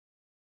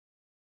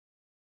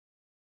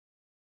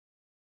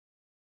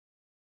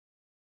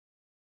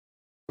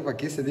Pa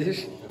kje sediš?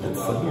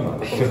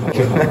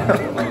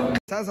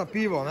 Vse za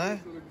pivo, ne?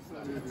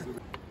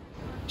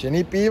 Če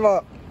ni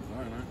piva,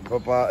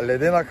 pa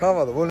ledena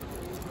kava dovolj.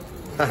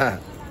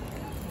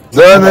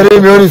 Zdaj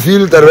naredim oni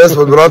filter, ves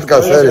pod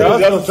brodka, serij.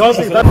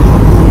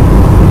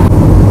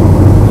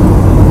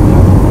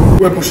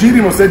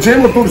 Poširimo se,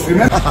 Džemo Turs,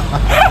 ne?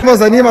 Me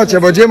zanima, če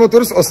bo Džemo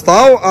Turs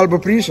ostal ali bo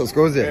prišel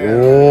skozi.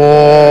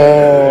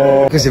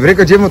 Ko si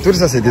rekel Džemo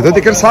Tursa, se ti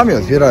doti kar sami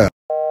odpirajo.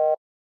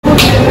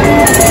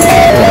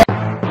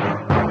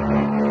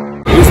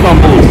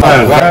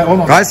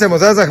 Kaj se mu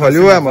zdaj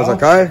zahvaljujemo,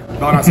 zakaj?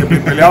 Da nas je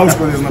pripeljal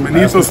skozi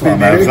znamenitosti.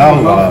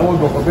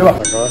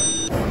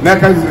 Ne,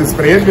 kaj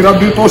sprejet bi rad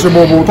bil to, še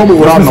bomo v tomu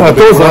uradno.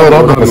 To je za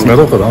uradno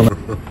posmeroto, da.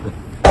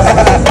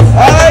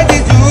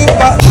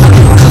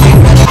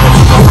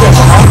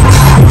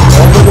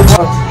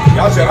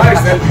 Ja, če raj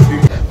selfie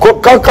stik.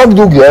 Kak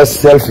dolg je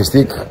selfie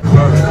stik?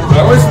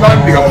 Ovo je stak,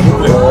 ti ga vam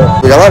tukaj.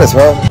 Tega danes,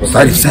 va?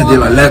 Stari vse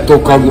dela, le to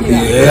kak...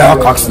 Ja,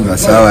 kak sem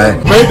vesel,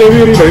 Pejte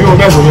vi ribe, imamo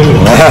meso veli.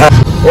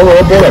 Ovo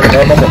je bolek,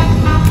 ne, mamo.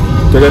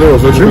 Čekaj, evo,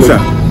 sve čim se?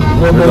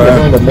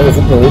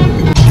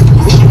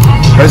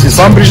 Kaj si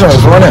sam prišel na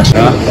zvone?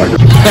 Ja.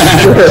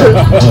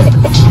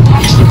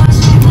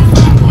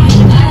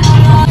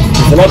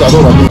 Salata,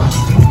 dobra.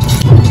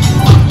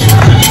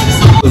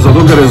 Zato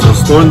ker je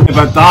zastonj.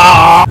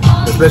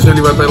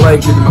 Especially what I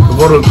like in the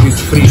world is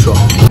free shop.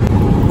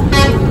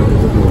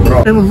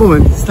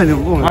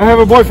 I have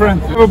a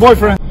boyfriend.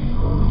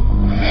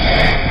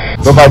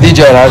 To pa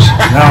DJ naš.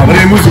 Ja,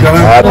 vrije muzika, ne?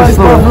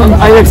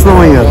 I like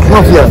Slovenia.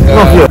 Not here.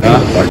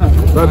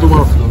 Daj tu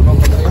malo.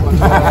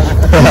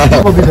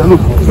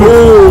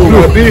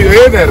 Ti,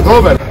 Eder,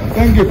 dober.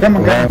 Thank you, come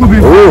on.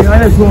 I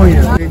like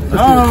Slovenia.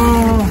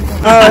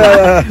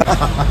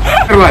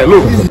 Erlaj,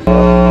 look.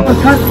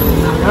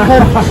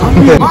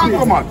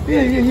 Bankomat.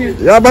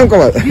 Ja,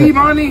 bankomat. Ti,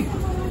 mani.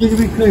 Give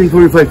me credit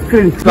for your fight.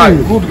 Credit. Guy,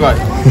 good guy.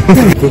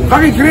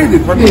 Kak je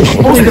kredit? Pa ni.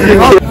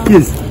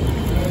 Yes.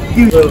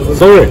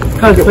 Sorry.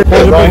 Kaže pa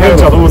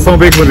Hemča, to bo samo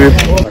bek vodi.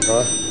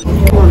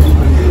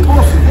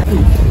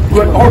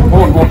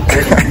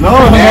 No.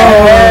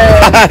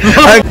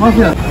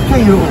 Mafija, kaj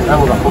je ovo?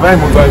 Evo ga,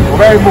 povejmo.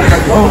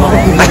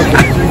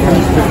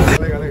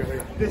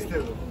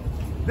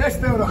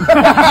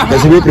 Kaj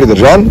si bil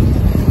pridržan?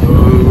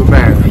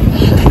 Ne.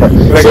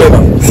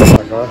 Pregledam.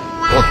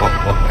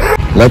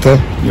 Leto?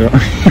 Ja.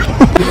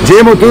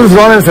 Džemo Turs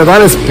zvonem se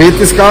danes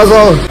spet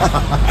izkazal.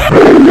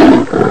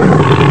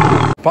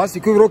 Pa si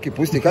kuj v roki,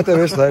 pusti, kaj te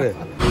veš, stari?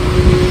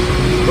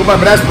 To pa je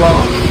brez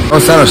plana.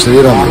 Vse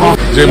naštudiram.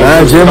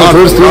 Džemo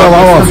Turs tu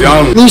imamo.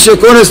 Ni še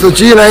konec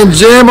slučina in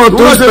Džemo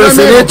Turs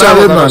preseneča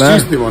vedno, ne?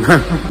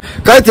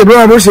 Kaj ti je bilo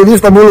najboljše v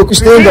Istanbulu, ko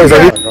štendal za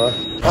vid?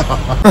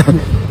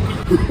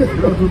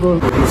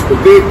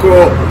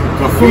 Diskoteko,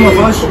 kafe,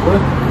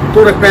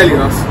 torej peli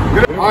nas.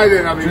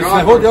 Ajde,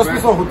 navijačev. Jaz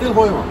mislim, hotel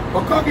bojima. Pa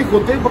kakvi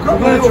hotel, pa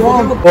kakvi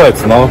hotel? Pojec,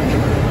 no.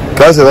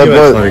 Kaj se da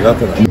boje?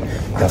 navigatora.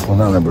 Ja smo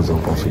najbolj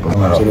zaupal si pa.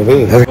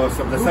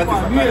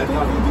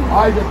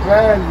 Ajde,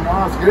 peli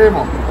nas,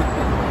 gremo.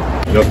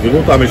 Jaz bi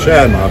bil tam še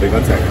ena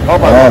navigacija.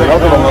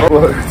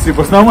 Si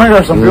posnal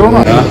mojega šampiona?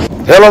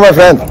 Hello my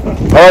friend,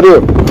 how are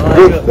you?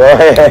 Good.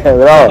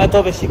 Bravo. Ma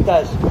to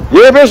Beşiktaş.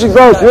 Je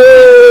Beşiktaş,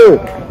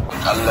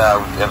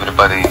 Allowed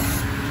everybody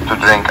to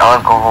drink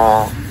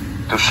alcohol,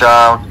 to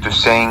shout, to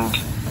sing,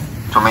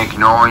 to make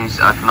noise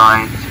at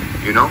night,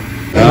 you know?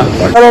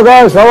 Hello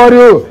guys, how are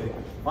you?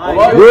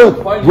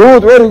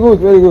 Good, very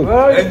good.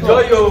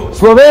 Enjoy you.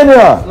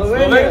 Slovenia.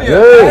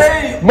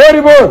 Hey.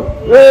 Maribor.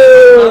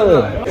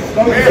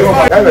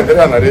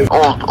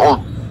 Old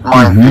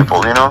mind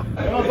people, you know?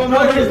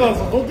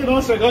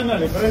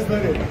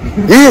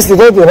 Isti,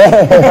 doti, ne?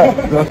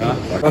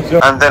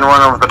 And then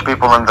one of the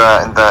people in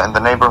the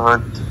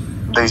neighborhood,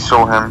 they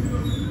saw him.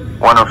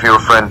 One of your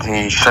friend,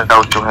 he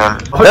shouted to him.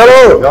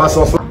 Hello.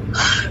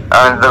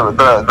 And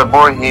the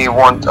boy, he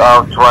went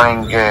out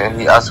running,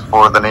 he asked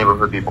for the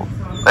neighborhood people.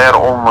 They are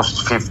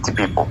almost 50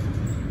 people.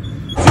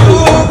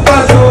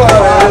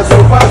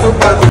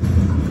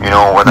 You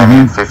know what I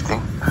mean, 50?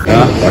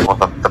 Yeah. Well,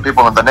 the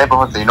people in the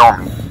neighborhood, they know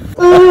me.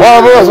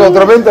 Bilo smo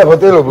otramente v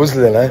hotelu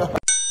pustili, ne?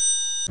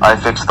 I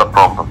fixed the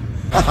problem.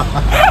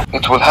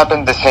 It will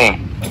happen the same.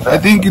 I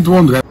think it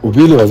won't happen.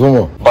 Ubili vas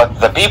bomo. But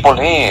the people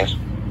here,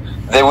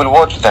 they will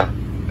watch them.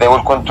 They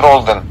will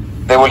control them.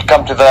 They will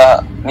come to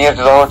near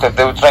to the hotel.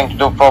 They will trying to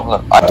do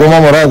problem. To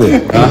imamo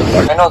radi.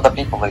 I know the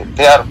people here.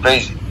 They are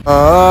crazy. I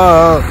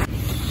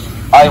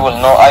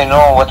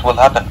know what will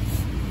happen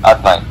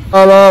at night.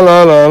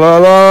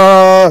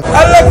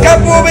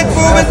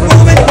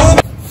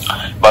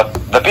 But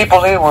the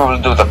people here, we will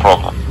do the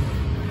problem.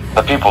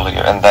 The people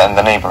here in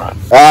the neighborhood.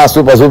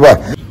 Super.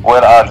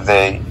 Where are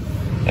they?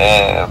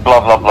 Blah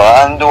blah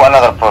blah, and do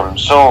another problem.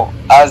 So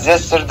as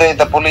yesterday,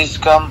 the police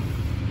come.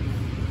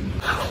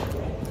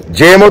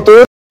 Džemo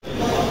Turs.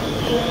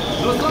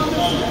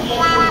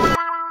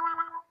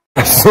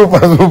 Super.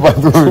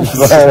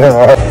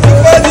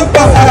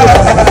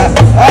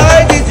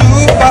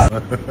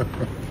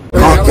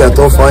 Kak je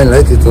to fajn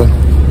leti to?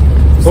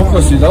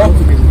 Koliko si dal?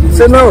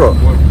 7 evrov.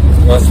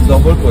 Pa si to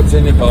bolj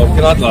poceni, pa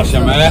ukradla še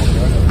me.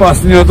 Pa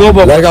si njo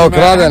dobo. Lega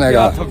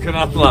ukradenega.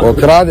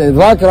 Ukraden,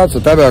 dvakrat so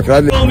tebe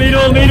okradli. Miro.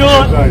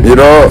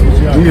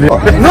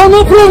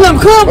 No problem,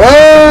 hop!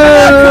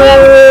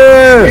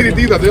 Vidi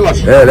ti da delaš.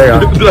 Lega.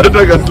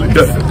 Lega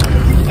slika.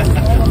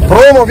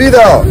 Promo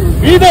video.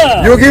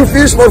 Video! You give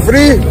fish for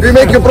free, we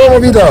make you promo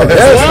video.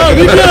 Yes?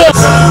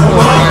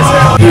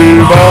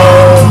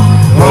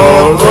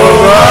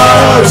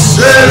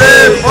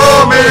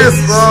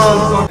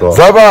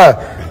 Zdaj pa,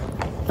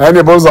 en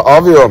je bolj za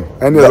avijo,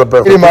 en je za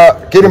prve.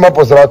 Kjer ima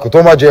po zraku, to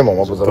ima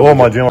džemo. To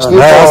ima džemo.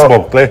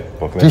 Nasploh, tle.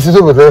 Ti si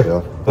tu, tle?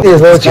 Ti si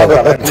izločen.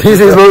 Ti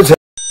si izločen.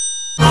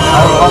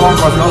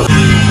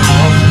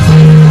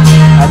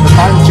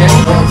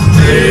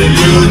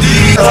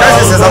 Kaj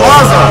si se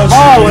zamazal?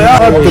 Malo, ja.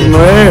 Trno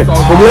je.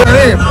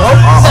 Pogledaj.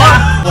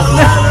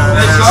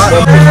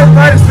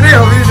 Taj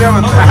striho, vidiš,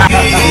 jemate.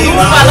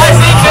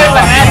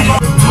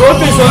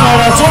 Koti so na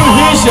račun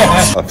više.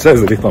 Vse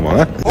zrihtamo,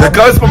 ne?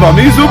 Kaj smo pa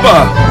mi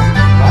zupa?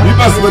 Mi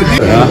pa smrdi.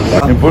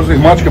 In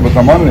pošljih mačke pa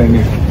tam manj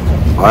njih.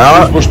 A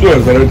ja?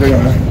 Spoštuješ zaradi tega,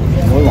 ne?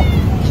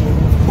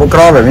 Po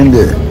krave, vindi.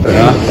 Ja.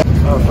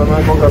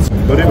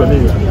 To riba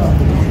ni.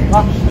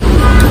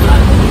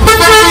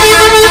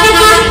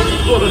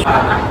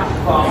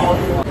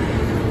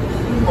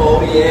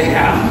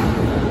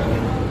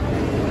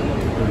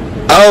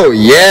 Oh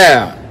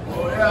yeah!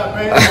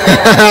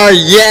 Oh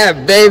yeah,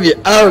 baby!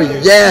 Oh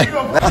yeah!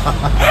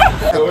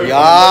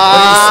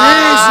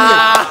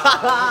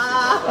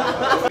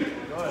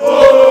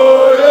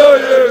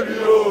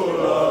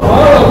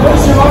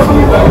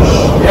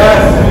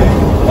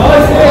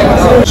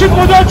 Šit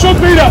podačok,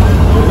 Mira!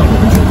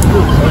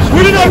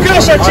 Uri na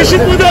kaša, će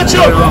šit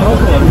podačok!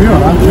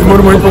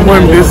 Moramo iti po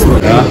mojem desnu.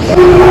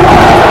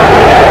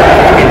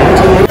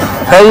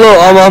 Hello,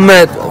 I'm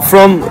Ahmed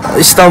from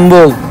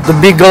Istanbul, the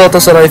big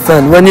Galatasaray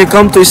fan. When you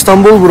come to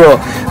Istanbul, bro,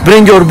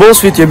 bring your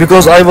balls with you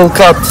because I will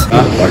cut.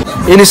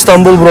 In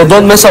Istanbul, bro,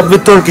 don't mess up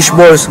with Turkish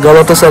boys.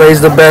 Galatasaray is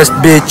the best,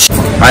 bitch.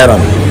 Ayran.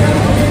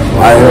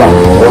 Ayran.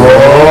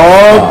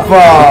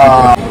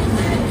 Hoppa!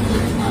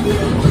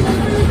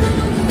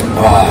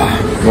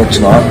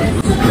 Moćno.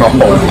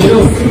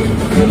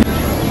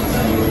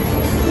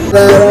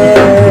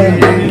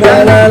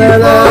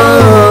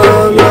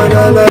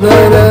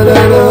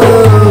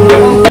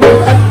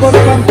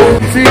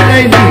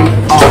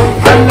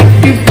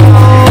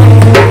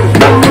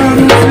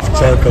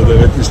 Čakal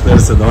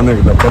 19.40 do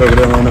onek, da prvo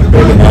gremo onek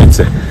beli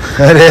majce.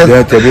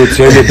 Gdje te bil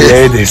cijeli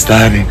bledi,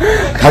 stari.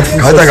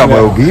 Kaj da ga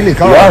bojo ubili?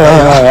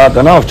 Ja,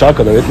 da nav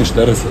čaka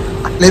 19.40.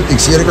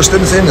 Letnik si je rekel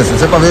 74,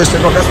 zdaj pa veš, kaj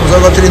smo zdaj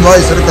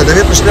 23, rekel 49.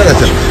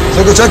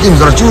 Zdaj ko čakim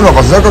z računa,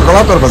 pa zdaj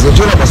kalkulator, pa z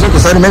računa, pa zdaj ko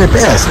stari meni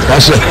 50. Kaj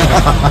še?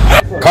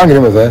 Kam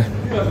gremo zdaj?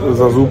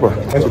 Za zupa.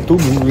 Tu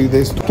bi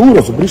desno.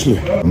 Turo so prišli.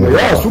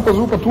 Ja, super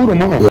zupa turo,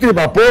 mogo. Ti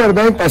pa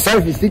powerbank, pa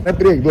selfie stick,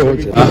 najprije kdo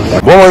hoče.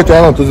 Bomo iti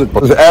eno,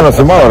 eno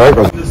se malo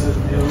rekel.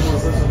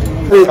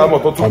 Samo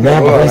to tu. Pa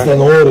ne, pa kaj ste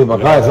nori, pa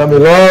kaj, sami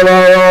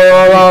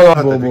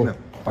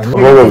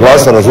Bogo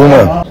glasa,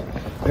 razumem.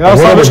 Ja,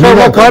 sam veš kaj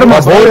ima karma,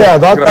 bolje,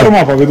 da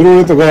karma, pa bi drugo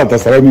leto gleda, ta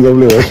stvari mi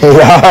dobili.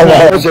 Ja,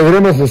 če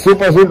vreme se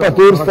super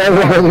tur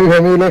stavlja,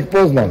 da mi nek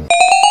poznam.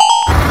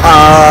 I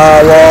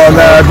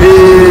wanna be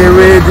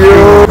with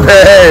you,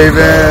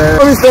 baby.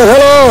 Mister,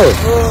 hello.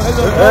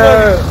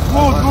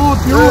 Good,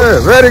 you.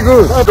 Very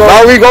good.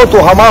 Now we go to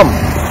hammam.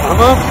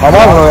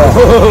 Hammam?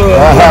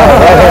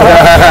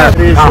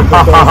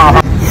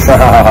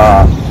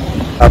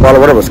 A malo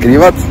moramo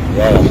skrivat.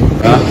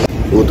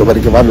 To pa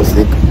neke varno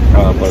slik.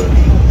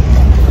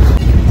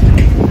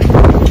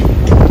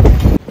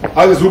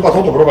 Ajde zupa,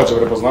 to probat će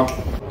prepoznam.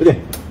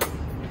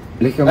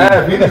 Vidiš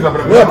da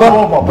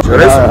prepoznam.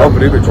 Res,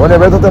 on je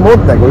vedo te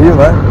motne, ko vidim,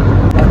 ne?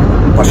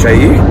 Pa še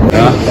i?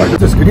 Ja. Tako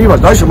te skrivaš,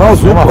 daj še malo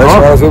zupa. Daj še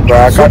malo zupa,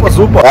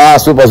 ja.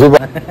 Supa.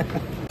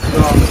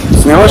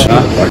 Snimaš?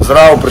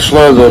 Zdravo,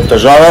 prišlo je do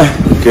težave,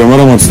 ki jo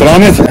moramo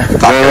odstraniti.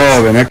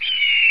 Evo, nek.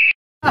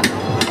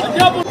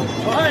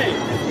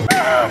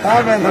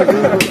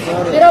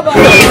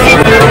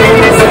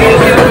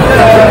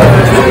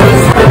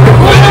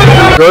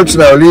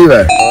 Točne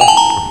olive.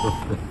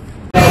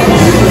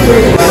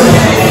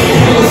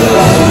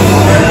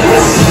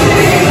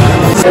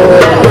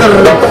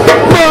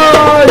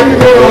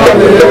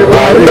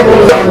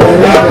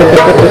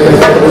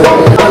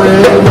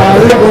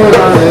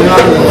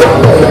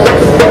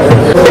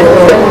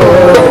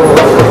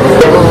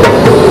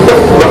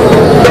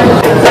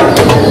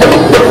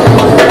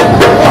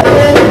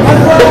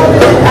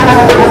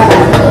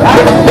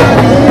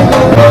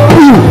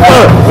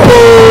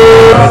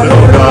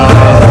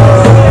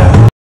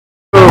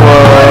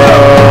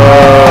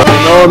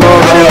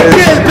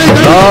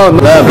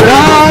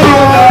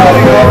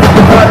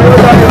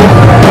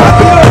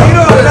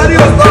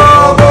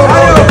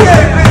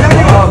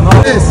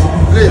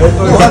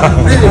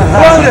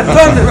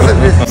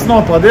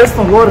 No, pa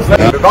desno gor,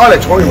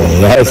 daleč hojimo.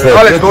 Daleč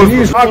dol,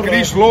 vsak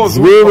griš loz.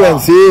 Zgubljen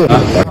si.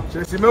 Če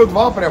si imel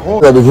dva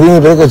prehoda. Da bi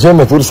glini preko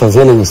čemu tur sam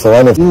vzeli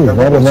gostovanje.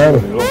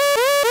 Nare.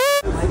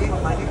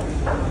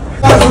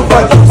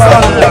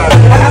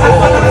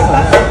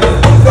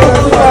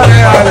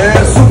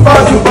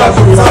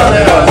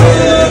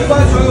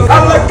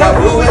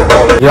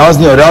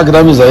 Jazni orjak,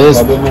 daj mi za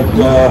jest.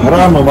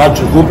 Hrano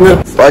maču kupljen.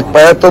 Pa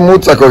je to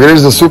muca, ko greš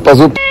za supa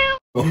zup.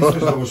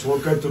 Misliš, da bo šlo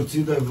kaj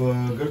torcide v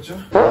Grčo?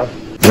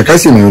 Zakaj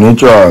si mi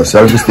uničil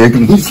selfi stek?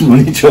 Nisem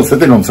uničil, sve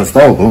te nam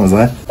sestavil, bomo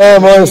zdaj.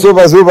 Moj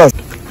supa zupa.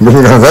 Bi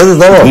ga zdaj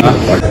zastavil?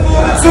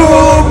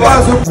 Supa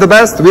zupa. The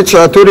best, which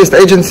tourist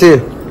agency?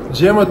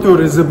 Gema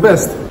Tour is the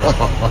best.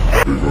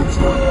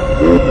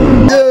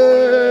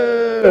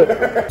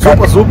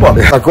 Supa zupa.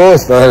 Tako,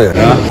 stari.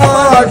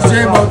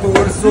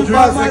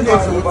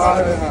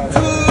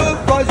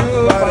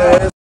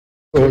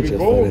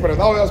 Nikomu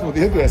predal, jaz mu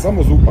djedu je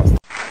samo zupa.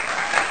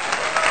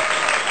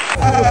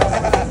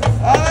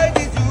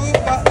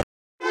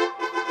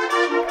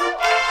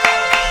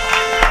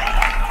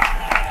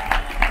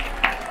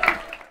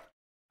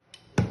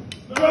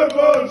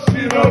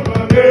 Najboljši na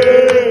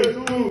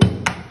planetu.